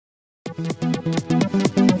And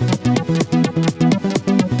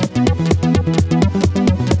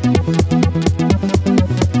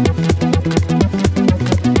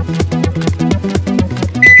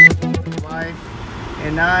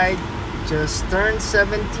I just turned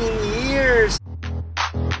 17 years.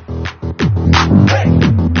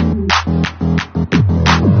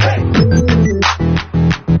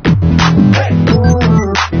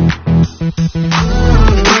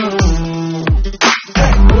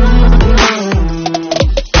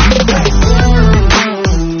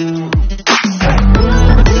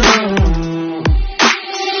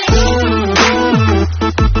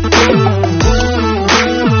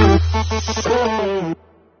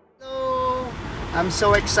 I'm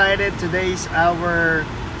so excited. Today's our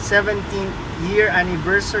 17th year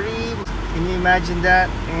anniversary. Can you imagine that?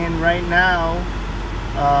 And right now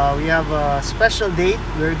we have a special date.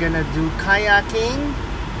 We're gonna do kayaking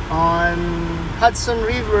on Hudson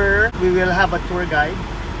River. We will have a tour guide.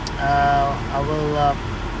 I will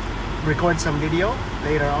record some video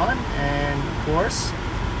later on, and of course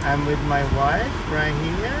I'm with my wife right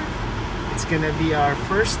here. It's gonna be our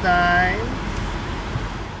first time.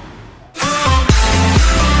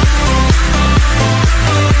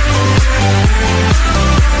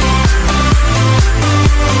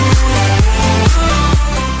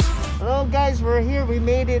 Hello guys, we're here. We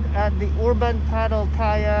made it at the Urban Paddle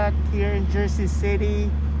Kayak here in Jersey City.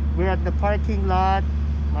 We're at the parking lot.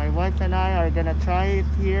 My wife and I are gonna try it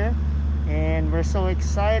here, and we're so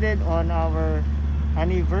excited on our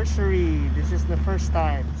anniversary. This is the first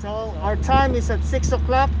time. So our time is at 6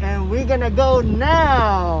 o'clock and we're gonna go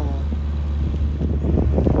now.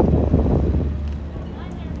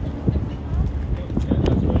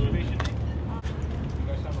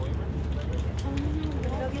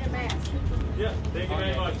 Yeah, thank you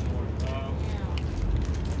very much.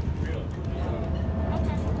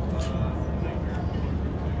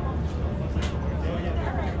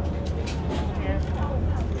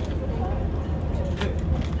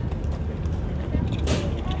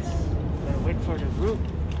 Wait for the group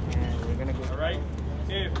and we're gonna go. Alright,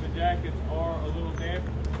 if the jackets are a little damp,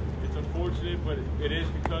 it's unfortunate, but it is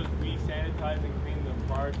because we sanitize and clean them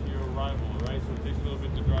prior to your arrival, alright? So it takes a little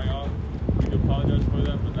bit to dry off. We do apologize for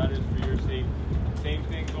that, but that is for your safety. Same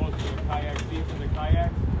thing goes for the kayak seats and the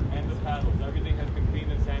kayaks and the paddles. Everything has been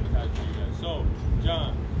cleaned and sanitized for you guys. So,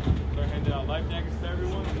 John, start handing out life jackets to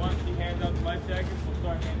everyone. Once he hands out the life jackets, we'll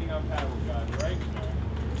start handing out paddles, guys, alright?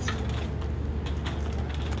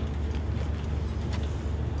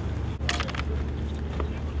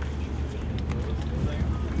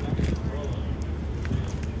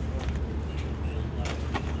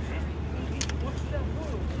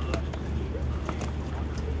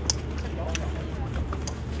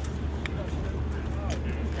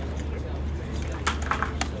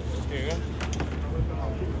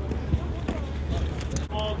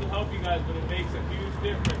 To help you guys, but it makes a huge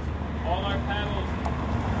difference. All our paddles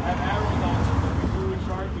have arrows on them that we drew with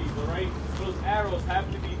Sharpies, alright? Those arrows have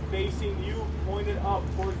to be facing you, pointed up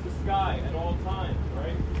towards the sky at all times,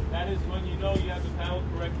 right? That is when you know you have the paddle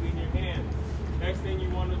correctly in your hand. Next thing you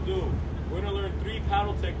want to do, we're going to learn 3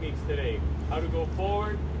 paddle techniques today. How to go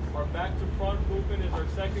forward, our back to front movement is our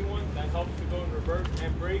second one. That helps to go in reverse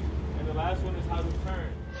and brake. And the last one is how to turn.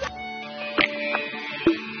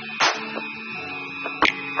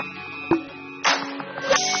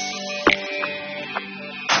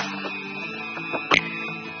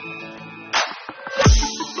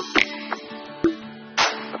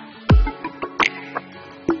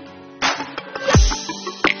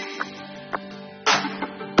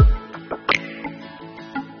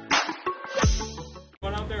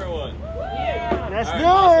 Let's All do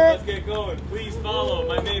right, it! Let's get going. Please follow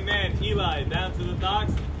my main man Eli down to the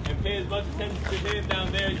docks and pay as much attention to him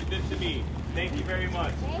down there as you did to me. Thank you very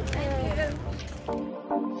much. Thank you.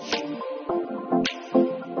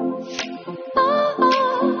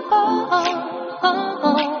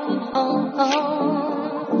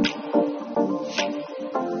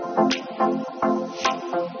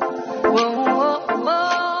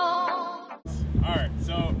 Alright,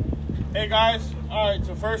 so hey guys, alright,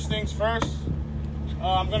 so first things first,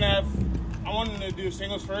 I wanted to do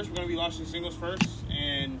singles first. We're going to be launching singles first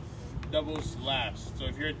and doubles last. So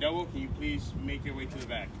if you're a double, can you please make your way to the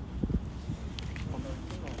back?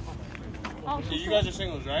 So you guys are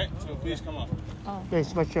singles, right? So please come up.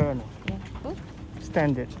 Yes, what's your name?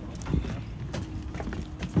 Stand it.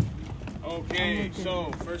 Okay,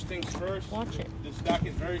 so first things first. Watch it. This dock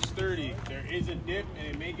is very sturdy. There is a dip and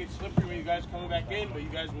it may get slippery when you guys coming back in, but you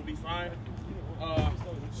guys will be fine.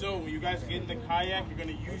 So when you guys get in the kayak, you're going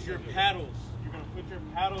to use your paddles. You're going to put your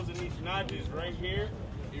paddles in these notches right here,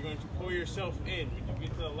 you're going to pull yourself in. When you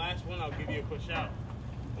get to the last one, I'll give you a push out.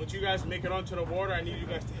 Once you guys make it onto the water, I need you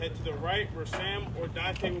guys to head to the right where Sam or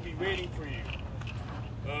Dante will be waiting for you.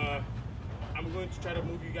 I'm going to try to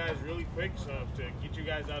move you guys really quick so to get you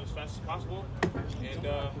guys out as fast as possible. And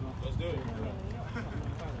let's do it.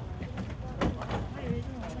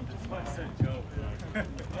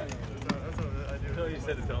 You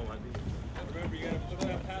said to tell him. Remember, you gotta put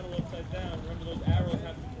that paddle upside down. Remember, those arrows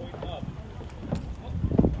have to point up.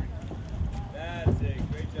 That's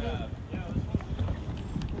it. Great job.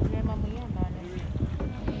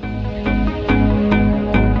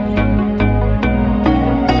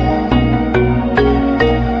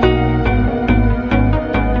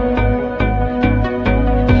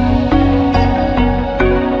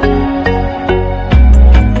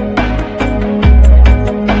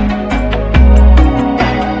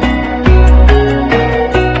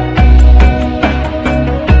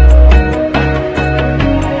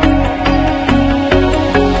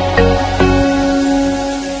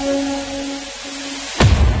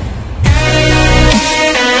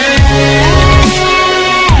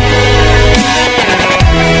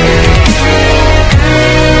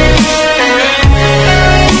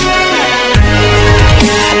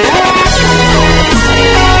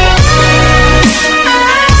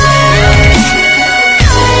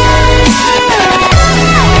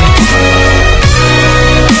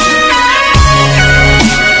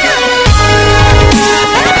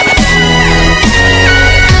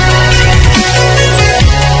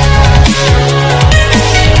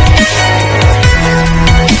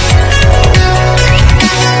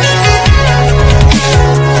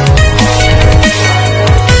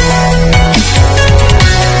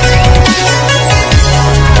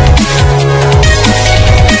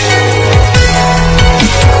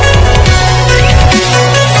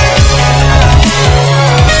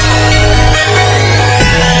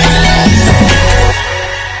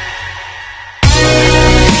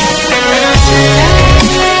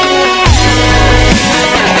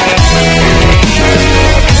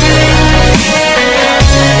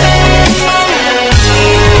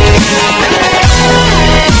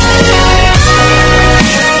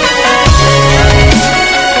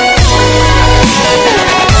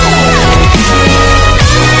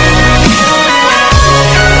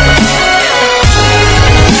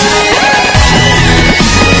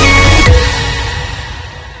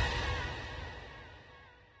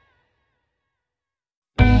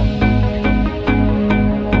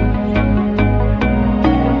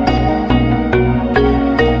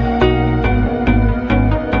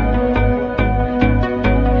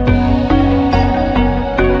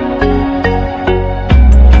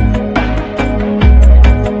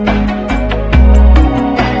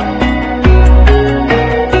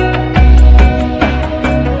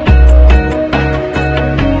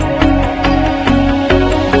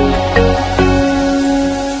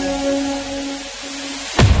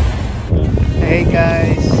 Hey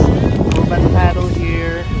guys, Paddle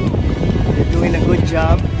here. You're doing a good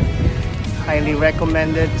job. Highly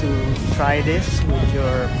recommended to try this with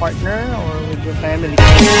your partner or with your family.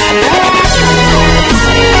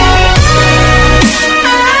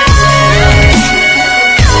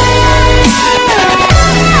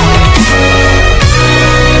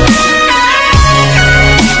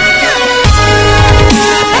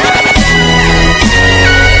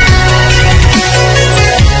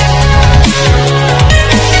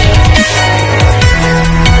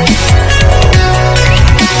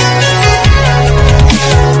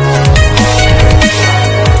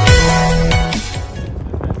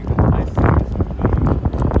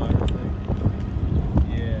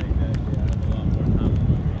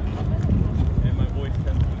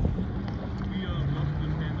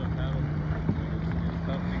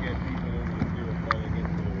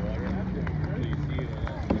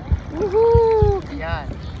 Woohoo! Yeah.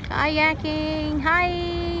 Kayaking!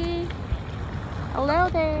 Hi! Hello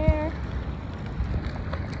there!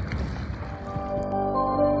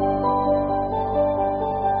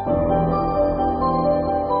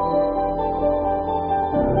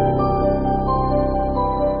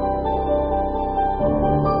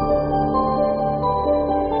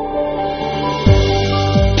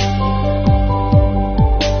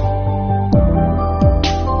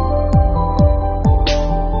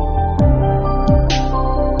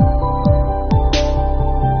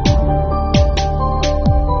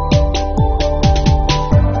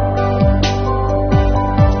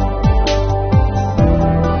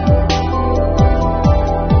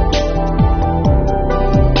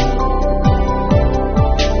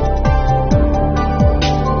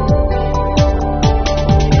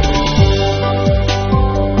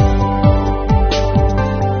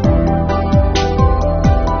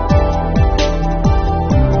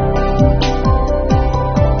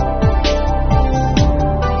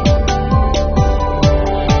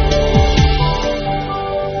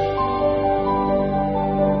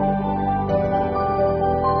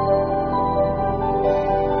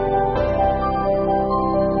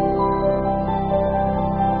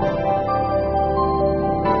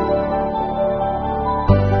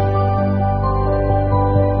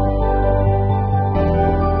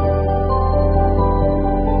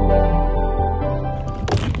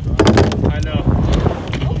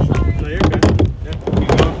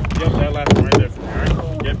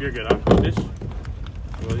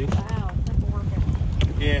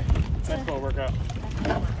 That'll work out.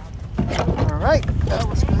 All right, that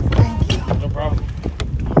was good. Thank you. No problem.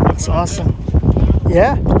 It's awesome.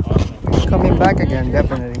 Yeah, coming back again,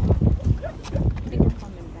 definitely.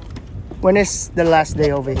 When is the last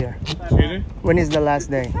day over here? Excuse me? When is the last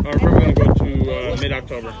day? We're probably gonna go to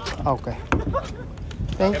mid-October. Okay.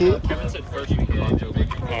 Thank you. Kevin said first week of October.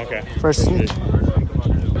 Oh, okay. First week.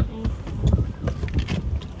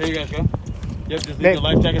 Here you guys go. Yep, just leave Hey. the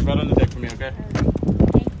life jackets right on the deck for me, okay?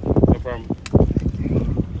 No problem.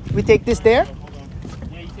 We take this there?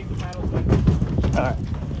 Yeah, you take the paddles. All right.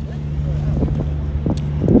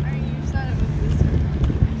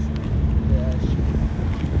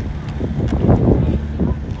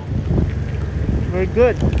 Very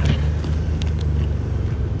good.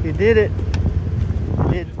 You did it.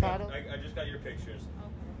 Did paddle. I just got your pictures.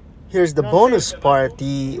 Here's the bonus part.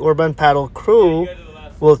 The Urban Paddle crew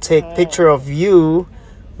will take picture of you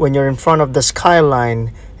when you're in front of the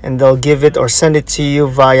skyline, and they'll give it or send it to you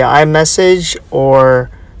via iMessage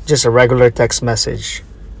or just a regular text message.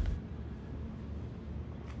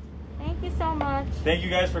 Thank you so much. Thank you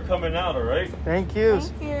guys for coming out, alright? Thank you.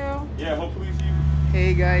 Thank you. Yeah, hopefully see you.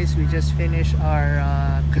 Hey guys, we just finished our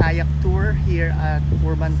kayak tour here at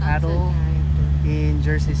Urban Paddle in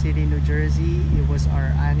Jersey City, New Jersey. It was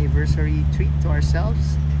our anniversary treat to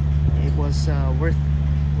ourselves. It was worth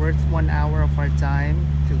 1 hour of our time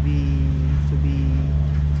to be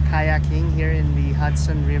kayaking here in the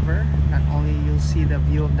Hudson River. Not only you'll see the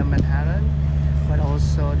view of the Manhattan, but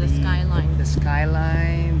also The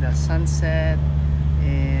skyline, the sunset,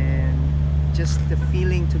 and just the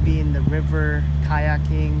feeling to be in the river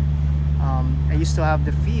kayaking. I used to have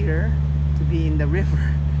the fear to be in the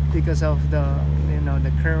river because of the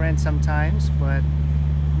current sometimes, but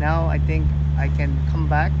now I think I can come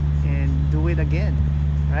back and do it again,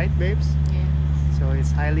 right, babes? Yeah. So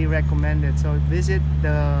it's highly recommended. So visit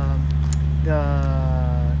the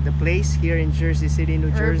place here in Jersey City,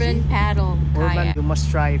 New Jersey. Urban Paddle Kayak. You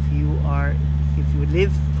must try if you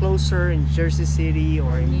live closer in Jersey City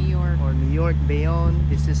or in New York. or New York, Bayonne.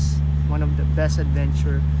 This is one of the best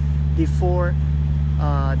adventure before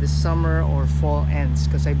the summer or fall ends,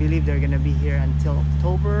 because I believe they're gonna be here until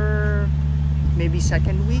October, maybe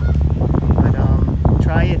second week. But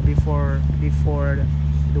try it before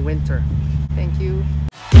the winter. Thank you.